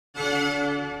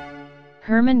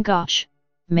Hermann Gauch,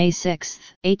 May 6,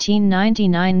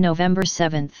 1899 – November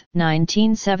 7,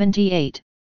 1978,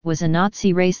 was a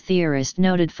Nazi race theorist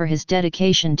noted for his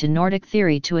dedication to Nordic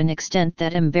theory to an extent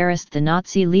that embarrassed the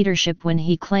Nazi leadership when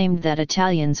he claimed that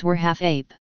Italians were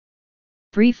half-ape.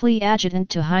 Briefly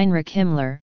adjutant to Heinrich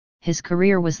Himmler, his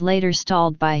career was later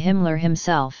stalled by Himmler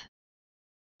himself.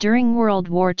 During World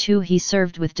War II he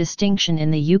served with distinction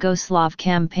in the Yugoslav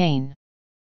campaign.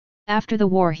 After the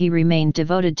war he remained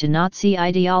devoted to Nazi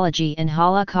ideology and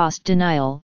Holocaust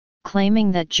denial,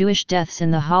 claiming that Jewish deaths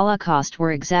in the Holocaust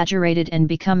were exaggerated and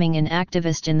becoming an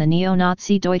activist in the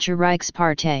neo-Nazi Deutsche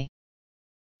Reichspartei.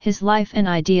 His life and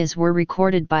ideas were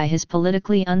recorded by his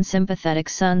politically unsympathetic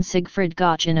son Siegfried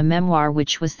Gauch in a memoir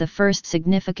which was the first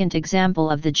significant example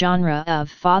of the genre of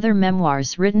father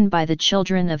memoirs written by the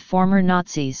children of former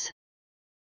Nazis.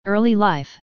 Early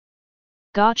life.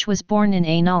 Gauch was born in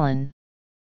Espanol.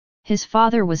 His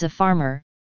father was a farmer,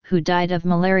 who died of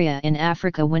malaria in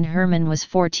Africa when Hermann was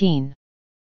 14.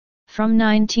 From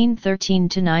 1913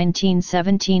 to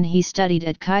 1917 he studied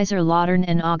at Kaiserslautern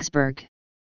and Augsburg.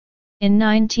 In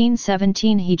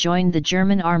 1917 he joined the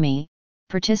German army,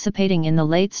 participating in the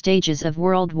late stages of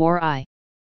World War I.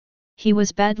 He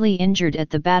was badly injured at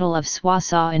the Battle of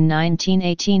Soissons in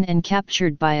 1918 and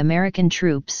captured by American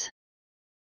troops.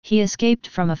 He escaped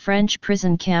from a French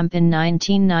prison camp in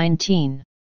 1919.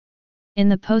 In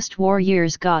the post-war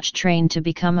years Gauch trained to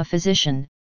become a physician,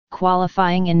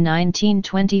 qualifying in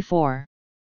 1924.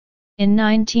 In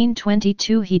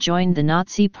 1922 he joined the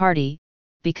Nazi Party,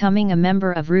 becoming a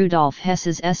member of Rudolf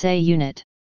Hess's SA unit.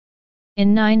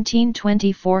 In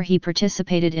 1924 he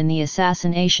participated in the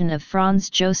assassination of Franz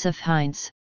Joseph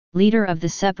Heinz, leader of the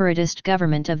separatist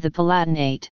government of the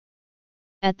Palatinate.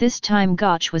 At this time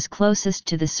Gauch was closest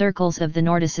to the circles of the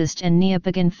Nordicist and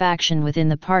Neopagan faction within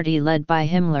the party led by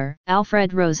Himmler,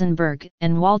 Alfred Rosenberg,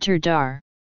 and Walter Dahr.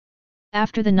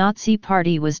 After the Nazi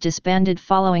Party was disbanded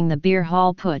following the Beer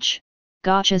Hall Putsch,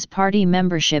 Gauch's party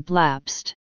membership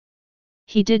lapsed.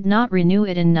 He did not renew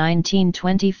it in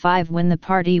 1925 when the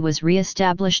party was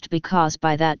re-established because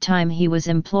by that time he was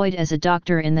employed as a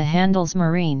doctor in the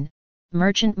Handelsmarine,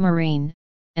 Merchant Marine,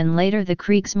 and later the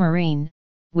Kriegsmarine,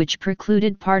 which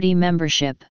precluded party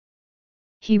membership.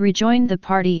 He rejoined the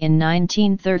party in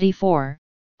 1934,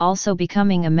 also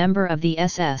becoming a member of the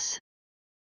SS.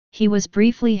 He was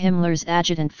briefly Himmler's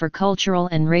adjutant for cultural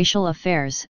and racial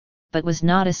affairs, but was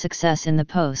not a success in the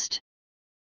post.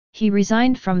 He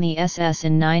resigned from the SS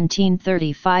in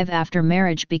 1935 after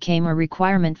marriage became a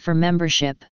requirement for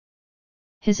membership.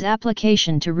 His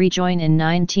application to rejoin in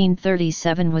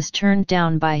 1937 was turned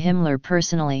down by Himmler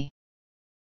personally.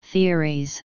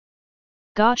 Theories.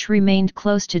 Gauch remained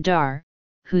close to Dahr,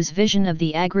 whose vision of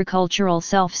the agricultural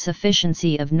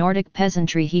self-sufficiency of Nordic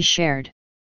peasantry he shared.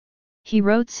 He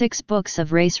wrote 6 books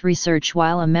of race research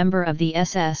while a member of the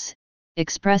SS,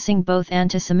 expressing both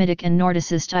anti-Semitic and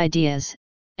Nordicist ideas,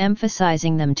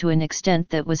 emphasizing them to an extent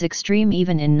that was extreme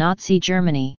even in Nazi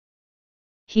Germany.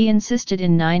 He insisted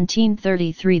in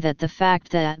 1933 that the fact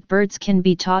that birds can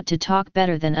be taught to talk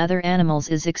better than other animals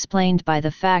is explained by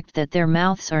the fact that their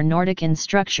mouths are Nordic in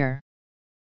structure.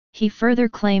 He further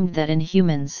claimed that in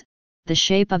humans, the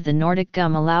shape of the Nordic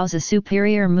gum allows a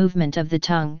superior movement of the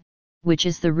tongue, which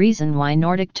is the reason why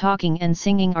Nordic talking and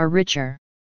singing are richer.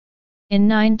 In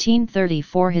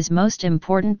 1934 his most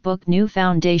important book New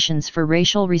Foundations for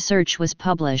Racial Research was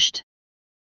published.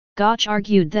 Gauch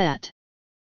argued that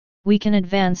we can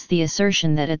advance the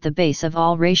assertion that at the base of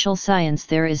all racial science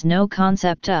there is no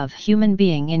concept of human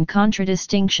being in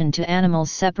contradistinction to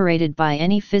animals separated by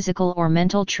any physical or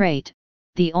mental trait.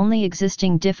 The only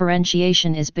existing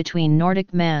differentiation is between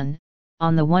Nordic man,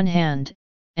 on the one hand,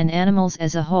 and animals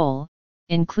as a whole,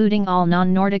 including all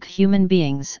non-Nordic human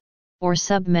beings, or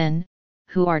sub-men,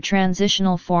 who are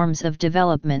transitional forms of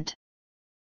development.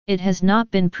 It has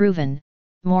not been proven,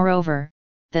 moreover,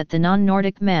 that the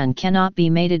non-Nordic man cannot be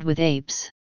mated with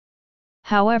apes.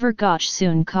 However, Gauch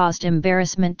soon caused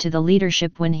embarrassment to the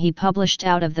leadership when he published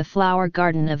Out of the Flower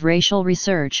Garden of Racial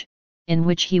Research, in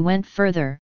which he went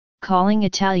further, calling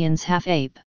Italians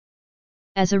half-ape.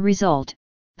 As a result,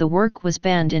 the work was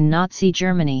banned in Nazi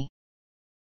Germany.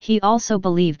 He also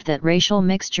believed that racial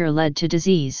mixture led to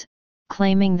disease,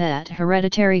 claiming that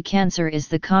hereditary cancer is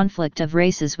the conflict of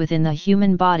races within the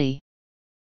human body.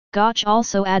 Gauch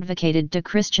also advocated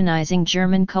de-Christianizing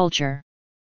German culture.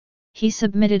 He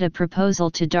submitted a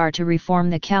proposal to Dahr to reform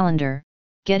the calendar,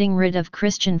 getting rid of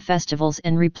Christian festivals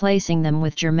and replacing them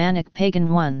with Germanic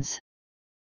pagan ones.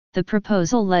 The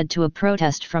proposal led to a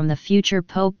protest from the future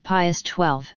Pope Pius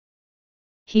XII.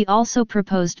 He also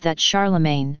proposed that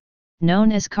Charlemagne,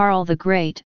 known as Karl the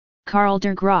Great, Karl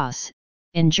der Grosse,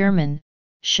 in German,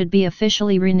 should be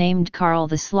officially renamed Karl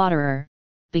the Slaughterer,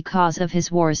 because of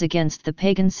his wars against the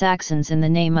pagan Saxons in the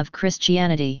name of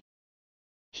Christianity.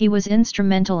 He was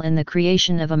instrumental in the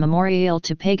creation of a memorial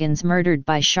to pagans murdered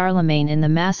by Charlemagne in the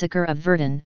massacre of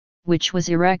Verdun, which was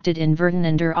erected in Verdun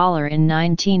an der Aller in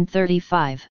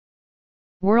 1935.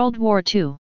 World War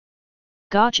II.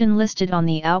 Gauch enlisted on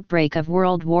the outbreak of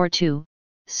World War II,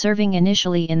 serving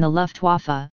initially in the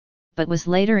Luftwaffe, but was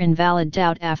later invalided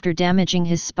out after damaging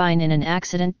his spine in an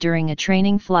accident during a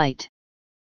training flight.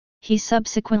 He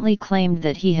subsequently claimed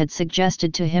that he had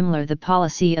suggested to Himmler the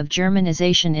policy of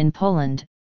Germanization in Poland,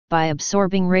 by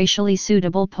absorbing racially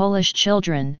suitable Polish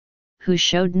children, who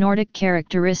showed Nordic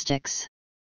characteristics.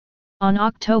 On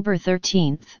October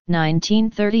 13,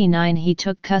 1939 he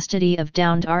took custody of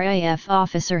downed RAF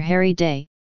officer Harry Day,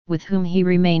 with whom he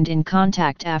remained in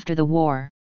contact after the war.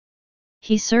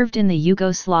 He served in the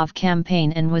Yugoslav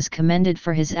campaign and was commended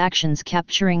for his actions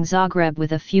capturing Zagreb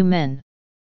with a few men.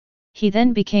 He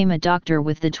then became a doctor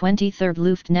with the 23rd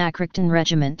Luftnachrichten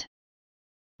Regiment.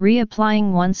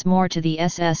 Reapplying once more to the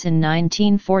SS in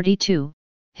 1942,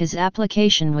 his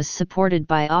application was supported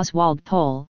by Oswald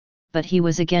Pohl, but he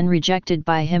was again rejected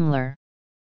by Himmler.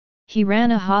 He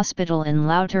ran a hospital in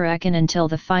Lauterecken until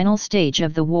the final stage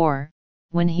of the war,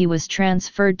 when he was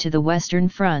transferred to the Western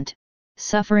Front,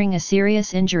 suffering a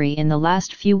serious injury in the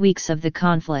last few weeks of the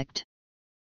conflict.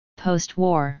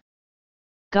 Post-war,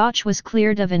 Gauch was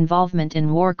cleared of involvement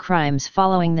in war crimes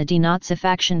following the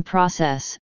denazification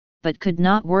process, but could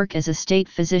not work as a state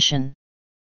physician.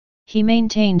 He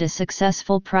maintained a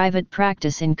successful private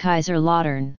practice in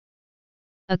Kaiserslautern.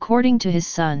 According to his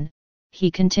son,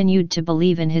 he continued to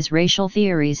believe in his racial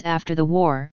theories after the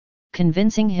war,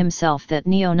 convincing himself that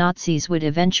neo-Nazis would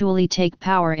eventually take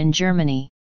power in Germany.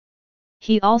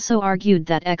 He also argued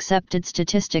that accepted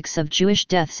statistics of Jewish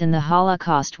deaths in the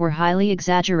Holocaust were highly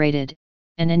exaggerated,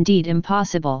 and indeed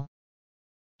impossible.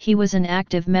 He was an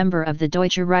active member of the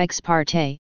Deutsche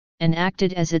Reichspartei, and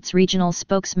acted as its regional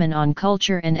spokesman on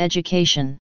culture and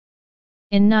education.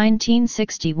 In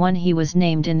 1961 he was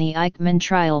named in the Eichmann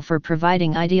trial for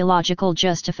providing ideological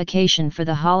justification for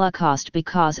the Holocaust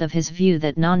because of his view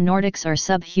that non-Nordics are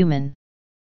subhuman.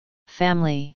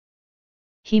 Family.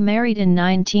 He married in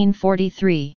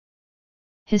 1943.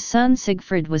 His son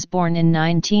Siegfried was born in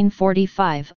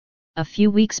 1945, a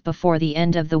few weeks before the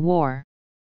end of the war.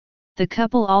 The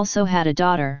couple also had a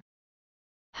daughter.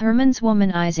 Hermann's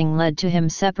womanizing led to him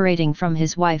separating from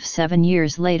his wife 7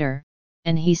 years later,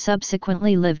 and he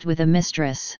subsequently lived with a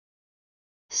mistress.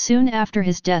 Soon after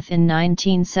his death in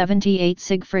 1978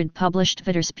 Siegfried published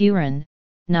Widerspuren,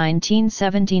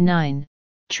 1979,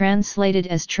 translated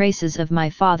as Traces of My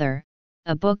Father,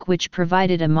 a book which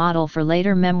provided a model for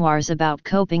later memoirs about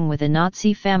coping with a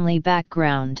Nazi family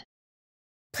background.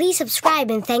 Please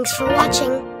subscribe and thanks for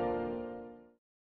watching.